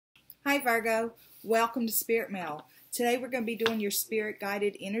Hi Virgo, welcome to Spirit Mail. Today we're going to be doing your spirit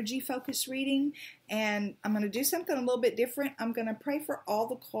guided energy focus reading, and I'm going to do something a little bit different. I'm going to pray for all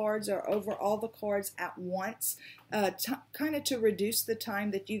the cards or over all the cards at once, kind of to reduce the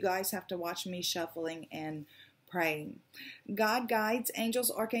time that you guys have to watch me shuffling and praying. God, guides,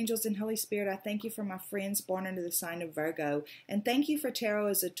 angels, archangels, and Holy Spirit, I thank you for my friends born under the sign of Virgo, and thank you for tarot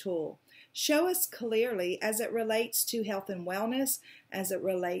as a tool. Show us clearly as it relates to health and wellness, as it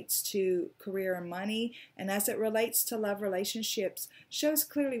relates to career and money, and as it relates to love relationships. Show us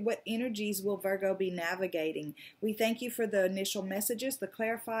clearly what energies will Virgo be navigating. We thank you for the initial messages, the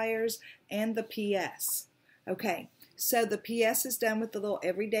clarifiers, and the PS. Okay, so the PS is done with the little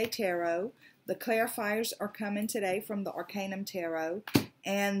everyday tarot. The clarifiers are coming today from the Arcanum Tarot,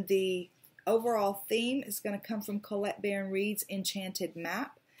 and the overall theme is going to come from Colette Baron Reid's Enchanted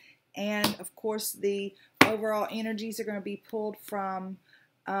Map. And of course, the overall energies are going to be pulled from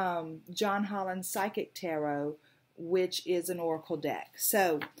John Holland's Psychic Tarot, which is an oracle deck.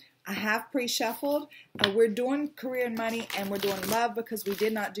 So I have pre-shuffled. We're doing career and money, and we're doing love because we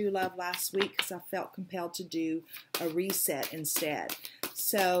did not do love last week because I felt compelled to do a reset instead.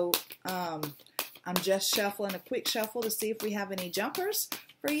 So I'm just shuffling a quick shuffle to see if we have any jumpers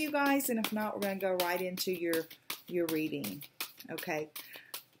for you guys, and if not, we're going to go right into your reading. Okay.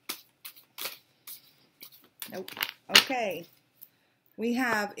 Nope. Okay. We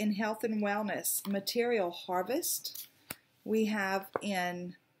have in health and wellness, material harvest. We have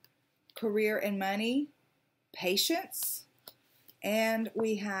in career and money, patience. And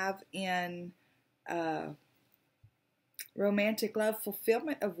we have in romantic love,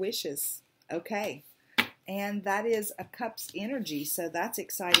 fulfillment of wishes. Okay. And that is a Cups energy, so that's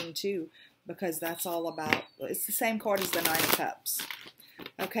exciting too, because that's all about, it's the same card as the Nine of Cups.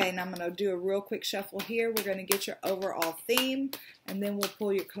 Okay, and I'm going to do a real quick shuffle here. We're going to get your overall theme, and then we'll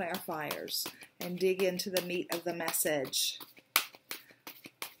pull your clarifiers and dig into the meat of the message.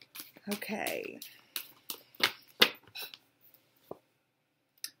 Okay.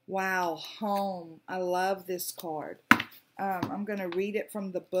 Wow, home. I love this card. I'm going to read it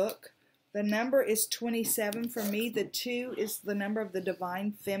from the book. The number is 27 for me. The 2 is the number of the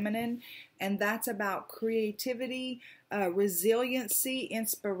divine feminine, and that's about creativity, resiliency,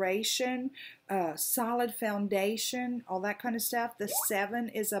 inspiration, solid foundation, all that kind of stuff. The 7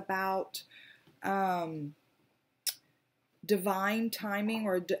 is about divine timing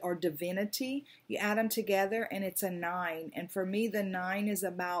or divinity. You add them together and it's a 9. And for me, the 9 is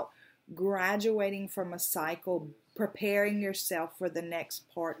about graduating from a cycle, preparing yourself for the next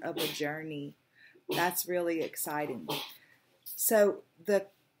part of a journey. That's really exciting. So the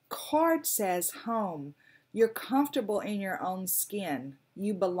card says home. You're comfortable in your own skin.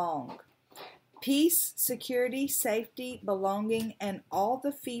 You belong. Peace, security, safety, belonging, and all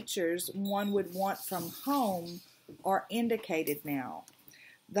the features one would want from home are indicated now.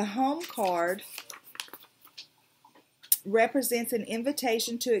 The home card represents an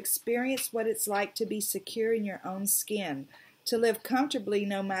invitation to experience what it's like to be secure in your own skin, to live comfortably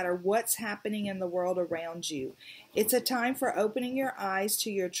no matter what's happening in the world around you. It's a time for opening your eyes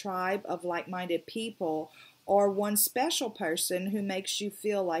to your tribe of like-minded people or one special person who makes you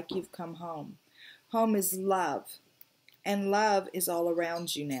feel like you've come home. Home is love, and love is all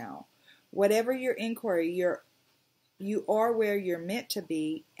around you now. Whatever your inquiry, you are where you're meant to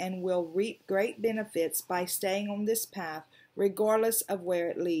be and will reap great benefits by staying on this path regardless of where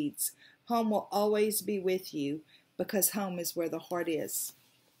it leads. Home will always be with you because home is where the heart is.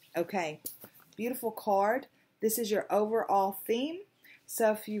 Okay, beautiful card. This is your overall theme.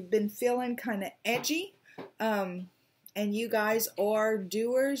 So if you've been feeling kind of edgy, and you guys are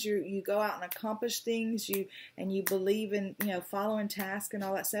doers, you go out and accomplish things, and you believe in, following tasks and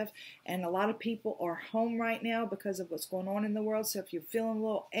all that stuff, and a lot of people are home right now because of what's going on in the world. So if you're feeling a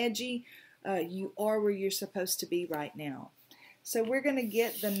little edgy, you are where you're supposed to be right now. So we're going to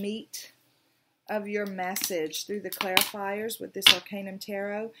get the meat of your message through the clarifiers with this Arcanum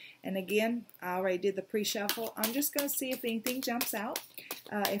Tarot. And again, I already did the pre-shuffle. I'm just going to see if anything jumps out.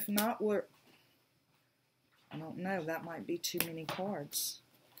 If not, I don't know, that might be too many cards.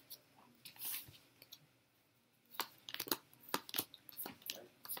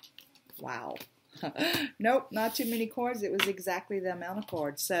 Wow. Nope, not too many cards. It was exactly the amount of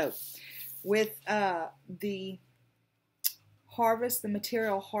cards. So, with the harvest, the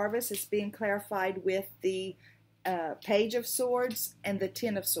material harvest is being clarified with the Page of Swords and the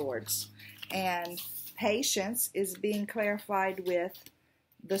Ten of Swords. And patience is being clarified with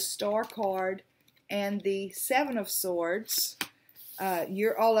the Star card and the Seven of Swords,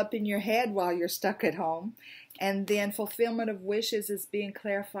 you're all up in your head while you're stuck at home. And then fulfillment of wishes is being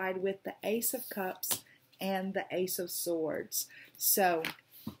clarified with the Ace of Cups and the Ace of Swords. So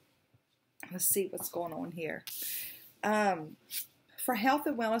let's see what's going on here. For health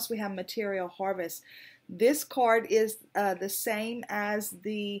and wellness, we have material harvest. This card is the same as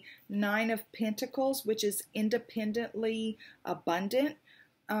the Nine of Pentacles, which is independently abundant.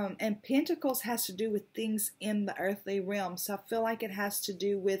 And Pentacles has to do with things in the earthly realm. So I feel like it has to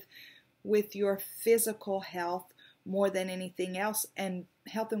do with your physical health more than anything else. And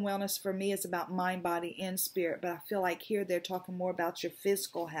health and wellness for me is about mind, body, and spirit. But I feel like here they're talking more about your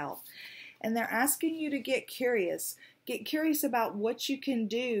physical health. And they're asking you to get curious. Get curious about what you can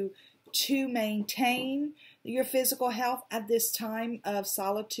do to maintain your physical health at this time of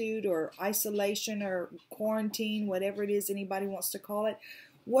solitude or isolation or quarantine, whatever it is anybody wants to call it.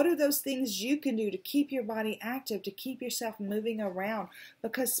 What are those things you can do to keep your body active, to keep yourself moving around?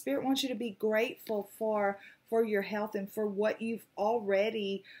 Because Spirit wants you to be grateful for your health and for what you've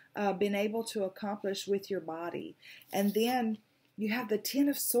already been able to accomplish with your body. And then you have the Ten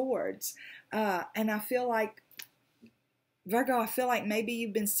of Swords. And I feel like, Virgo, I feel like maybe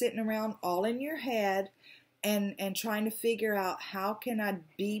you've been sitting around all in your head and trying to figure out how can I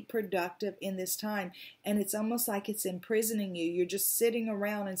be productive in this time. And it's almost like it's imprisoning you. You're just sitting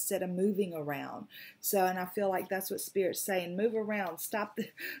around instead of moving around. So, and I feel like that's what Spirit's saying. Move around. Stop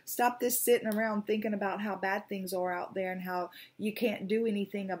this sitting around thinking about how bad things are out there and how you can't do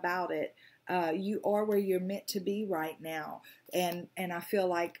anything about it. You are where you're meant to be right now. And I feel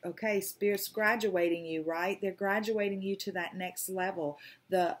like, okay, Spirit's graduating you, right? They're graduating you to that next level.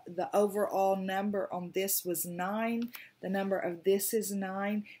 The overall number on this was 9. The number of this is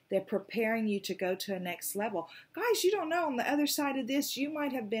 9. They're preparing you to go to a next level. Guys, you don't know, on the other side of this, you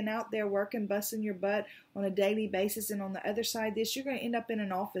might have been out there working, busting your butt on a daily basis. And on the other side of this, you're going to end up in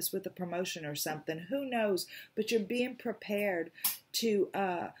an office with a promotion or something. Who knows? But you're being prepared to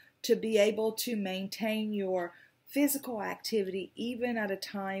be able to maintain your physical activity even at a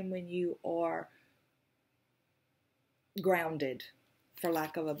time when you are grounded, for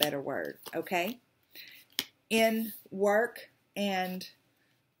lack of a better word, okay? In work and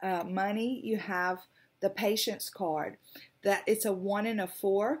money, you have the Patience card. That it's a 1 and a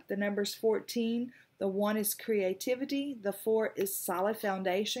 4. The number's 14. The 1 is creativity. The 4 is solid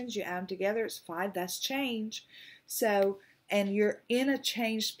foundations. You add them together, it's 5. That's change. So, and you're in a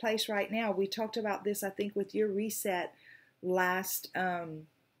changed place right now. We talked about this, I think, with your reset last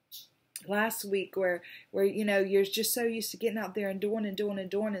week, where you know you're just so used to getting out there and doing,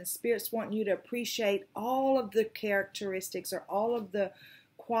 and Spirit's wanting you to appreciate all of the characteristics or all of the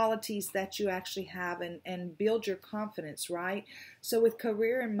qualities that you actually have and build your confidence, right? So with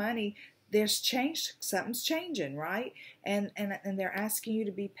career and money, there's change, something's changing, right? And they're asking you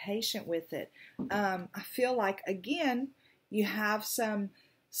to be patient with it. I feel like, again, you have some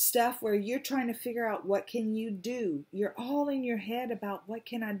stuff where you're trying to figure out what can you do. You're all in your head about what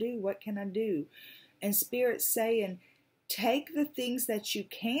can I do, what can I do? And Spirit's saying, take the things that you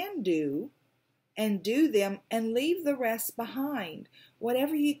can do and do them and leave the rest behind.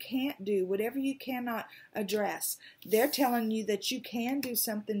 Whatever you can't do, whatever you cannot address. They're telling you that you can do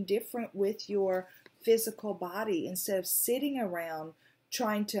something different with your physical body instead of sitting around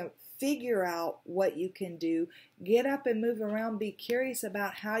trying to figure out what you can do. Get up and move around. Be curious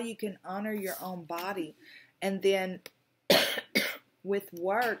about how you can honor your own body. And then with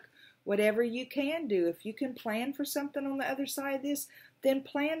work, whatever you can do. If you can plan for something on the other side of this, then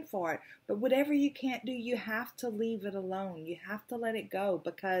plan for it. But whatever you can't do, you have to leave it alone. You have to let it go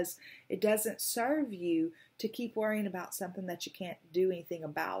because it doesn't serve you to keep worrying about something that you can't do anything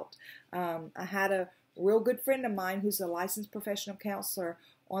about. I had a real good friend of mine who's a licensed professional counselor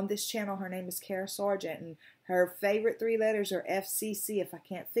on this channel. Her name is Kara Sargent, and her favorite 3 letters are FCC. If I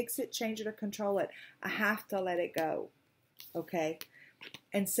can't fix it, change it, or control it, I have to let it go. Okay?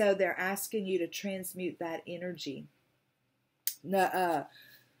 And so they're asking you to transmute that energy. The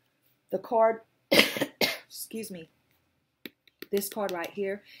card, excuse me, this card right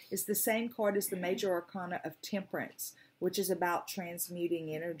here is the same card as the Major Arcana of Temperance, which is about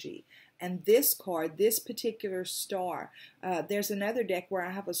transmuting energy. And this card, this particular star, there's another deck where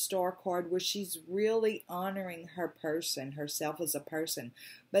I have a star card where she's really honoring her person, herself as a person.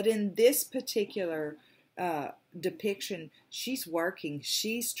 But in this particular depiction, she's working,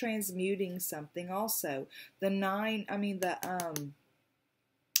 she's transmuting something also. The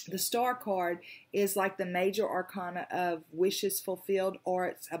The Star card is like the major arcana of wishes fulfilled, or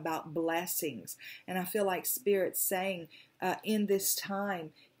it's about blessings. And I feel like Spirit's saying in this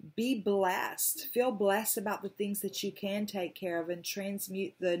time, be blessed. Feel blessed about the things that you can take care of and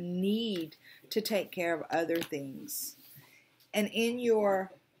transmute the need to take care of other things. And in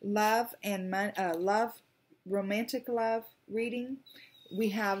your love and romantic love reading, we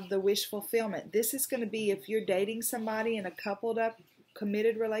have the wish fulfillment. This is going to be if you're dating somebody in a coupled up,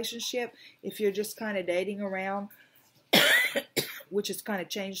 committed relationship, if you're just kind of dating around, which has kind of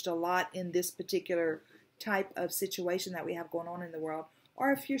changed a lot in this particular type of situation that we have going on in the world,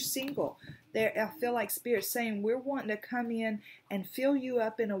 or if you're single. There, I feel like Spirit's saying we're wanting to come in and fill you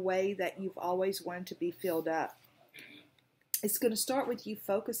up in a way that you've always wanted to be filled up. It's going to start with you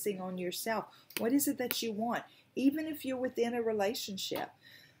focusing on yourself. What is it that you want? Even if you're within a relationship.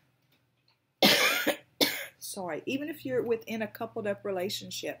 Sorry, even if you're within a coupled up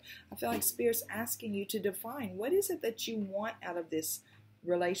relationship, I feel like Spirit's asking you to define what is it that you want out of this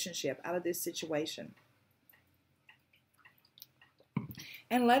relationship, out of this situation.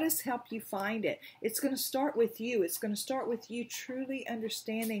 And let us help you find it. It's going to start with you. It's going to start with you truly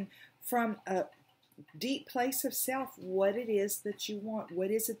understanding from a deep place of self what it is that you want.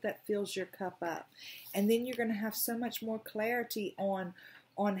 What is it that fills your cup up? And then you're going to have so much more clarity on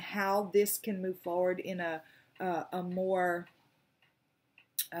how this can move forward in a more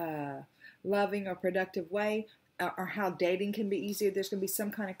loving or productive way, or how dating can be easier. There's going to be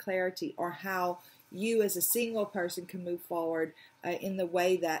some kind of clarity, or how you as a single person can move forward in the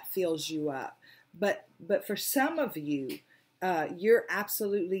way that fills you up. But for some of you, you're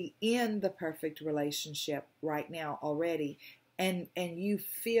absolutely in the perfect relationship right now already, and you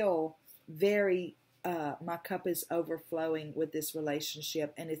feel very my cup is overflowing with this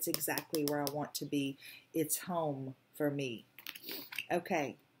relationship, and it's exactly where I want to be. It's home for me.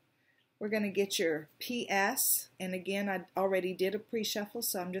 Okay, we're going to get your PS, and again, I already did a pre-shuffle,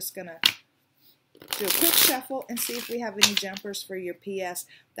 so I'm just going to do a quick shuffle and see if we have any jumpers for your PS.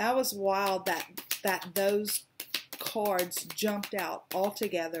 That was wild that those cards jumped out all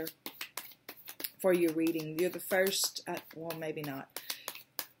together for your reading. You're the first, well, maybe not.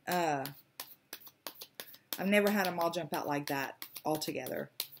 I've never had them all jump out like that all together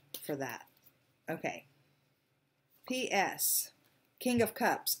for that. Okay. P.S. King of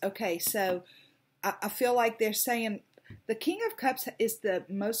Cups. Okay, so I feel like they're saying the King of Cups is the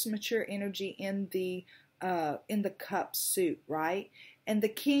most mature energy in the cup suit, right? And the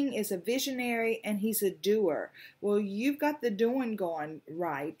king is a visionary, and he's a doer. Well, you've got the doing going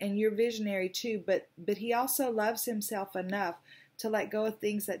right, and you're visionary too, but he also loves himself enough to let go of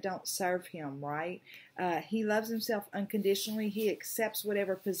things that don't serve him, right? He loves himself unconditionally. He accepts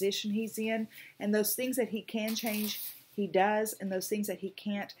whatever position he's in, and those things that he can change, he does, and those things that he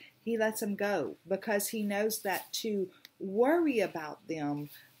can't, he lets them go, because he knows that to worry about them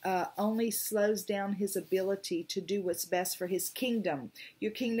only slows down his ability to do what's best for his kingdom.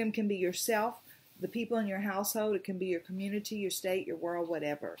 Your kingdom can be yourself, the people in your household, it can be your community, your state, your world,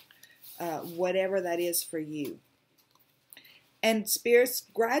 whatever. Whatever that is for you. And Spirit's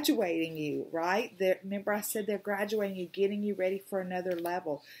graduating you, right? Remember I said they're graduating you, getting you ready for another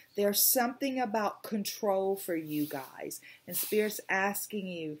level. There's something about control for you guys. And Spirit's asking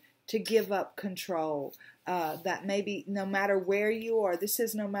you to give up control. That maybe no matter where you are, this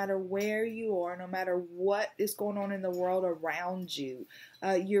is no matter where you are, no matter what is going on in the world around you,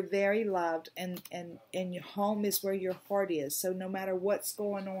 you're very loved, and your home is where your heart is. So no matter what's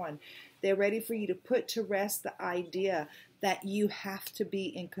going on, they're ready for you to put to rest the idea that you have to be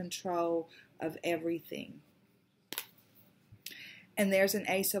in control of everything. And there's an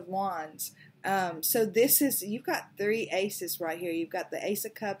Ace of Wands. So this is, you've got three aces right here. You've got the Ace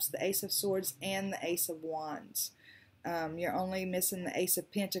of Cups, the Ace of Swords, and the Ace of Wands. You're only missing the Ace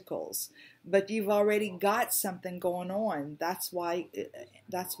of Pentacles. But you've already got something going on. That's why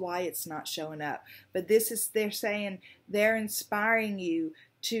it's not showing up. But this is, they're saying, they're inspiring you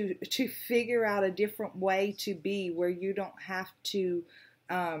to figure out a different way to be, where you don't have to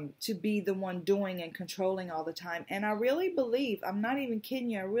be the one doing and controlling all the time. And I really believe, I'm not even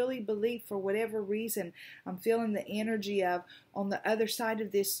kidding you, I really believe for whatever reason, I'm feeling the energy of, on the other side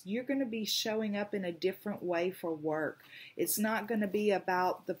of this, you're going to be showing up in a different way for work. It's not going to be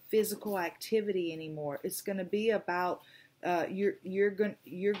about the physical activity anymore. It's going to be about, you're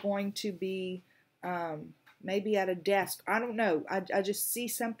going to be, maybe at a desk. I don't know. I just see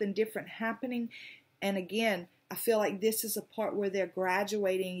something different happening. And again, I feel like this is a part where they're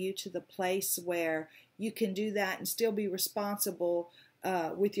graduating you to the place where you can do that and still be responsible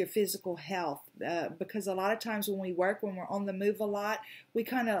with your physical health, because a lot of times when we work, when we're on the move a lot, we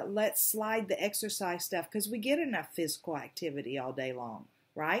kind of let slide the exercise stuff because we get enough physical activity all day long,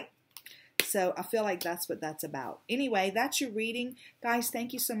 right? So I feel like that's what that's about. Anyway, that's your reading. Guys,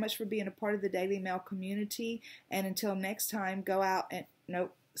 thank you so much for being a part of the Daily Mail community. And until next time, go out and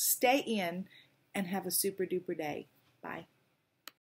stay in and have a super duper day. Bye.